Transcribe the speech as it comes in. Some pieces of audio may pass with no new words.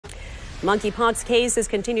Monkeypox cases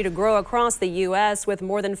continue to grow across the U.S. with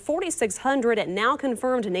more than 4,600 now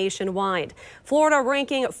confirmed nationwide. Florida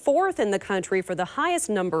ranking 4th in the country for the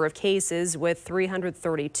highest number of cases with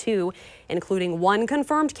 332, including one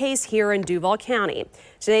confirmed case here in Duval County.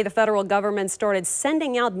 Today, the federal government started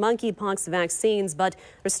sending out monkeypox vaccines, but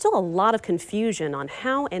there's still a lot of confusion on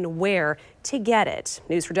how and where to get it.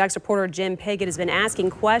 News4JAX reporter Jim Piggott has been asking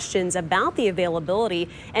questions about the availability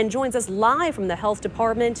and joins us live from the health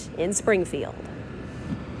department in Springfield.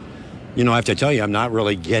 You know, I have to tell you, I'm not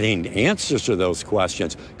really getting answers to those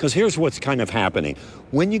questions, because here's what's kind of happening.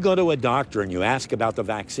 When you go to a doctor and you ask about the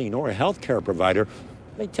vaccine, or a healthcare provider,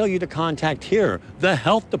 they tell you to contact here, the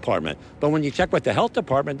health department. But when you check with the health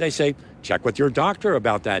department, they say, check with your doctor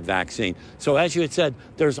about that vaccine. So as you had said,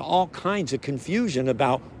 there's all kinds of confusion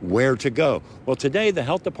about where to go. Well, today the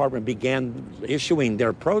health department began issuing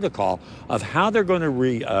their protocol of how they're going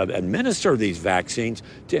to administer these vaccines.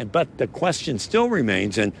 But the question still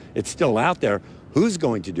remains, and it's still out there, who's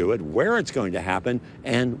going to do it, where it's going to happen,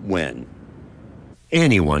 and when.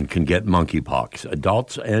 Anyone can get monkeypox,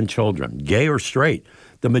 adults and children, gay or straight.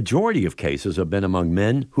 The majority of cases have been among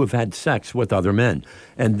men who have had sex with other men,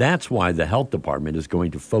 and that's why the health department is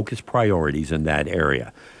going to focus priorities in that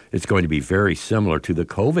area. It's going to be very similar to the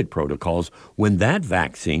COVID protocols when that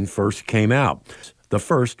vaccine first came out. The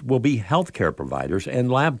first will be healthcare providers and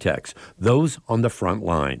lab techs, those on the front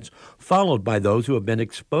lines, followed by those who have been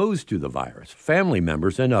exposed to the virus, family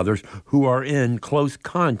members and others who are in close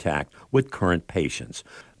contact with current patients.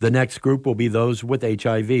 The next group will be those with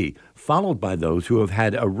HIV, followed by those who have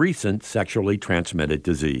had a recent sexually transmitted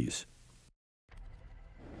disease.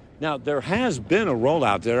 Now, there has been a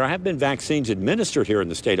rollout. There have been vaccines administered here in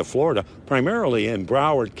the state of Florida, primarily in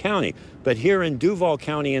Broward County. But here in Duval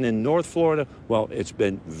County and in North Florida, well, it's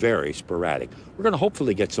been very sporadic. We're going to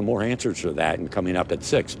hopefully get some more answers to that, and coming up at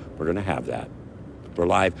 6, we're going to have that. We're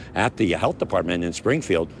live at the health department in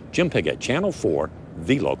Springfield. Jim Piggott, Channel 4,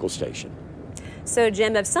 the local station. So,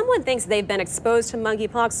 Jim, if someone thinks they've been exposed to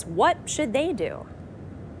monkeypox, what should they do?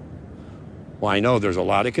 Well, I know there's a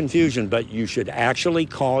lot of confusion, but you should actually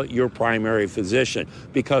call your primary physician,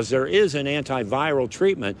 because there is an antiviral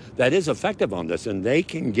treatment that is effective on this, and they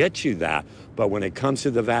can get you that. But when it comes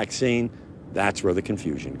to the vaccine, that's where the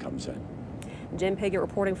confusion comes in. Jim Piggott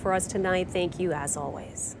reporting for us tonight. Thank you, as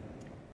always.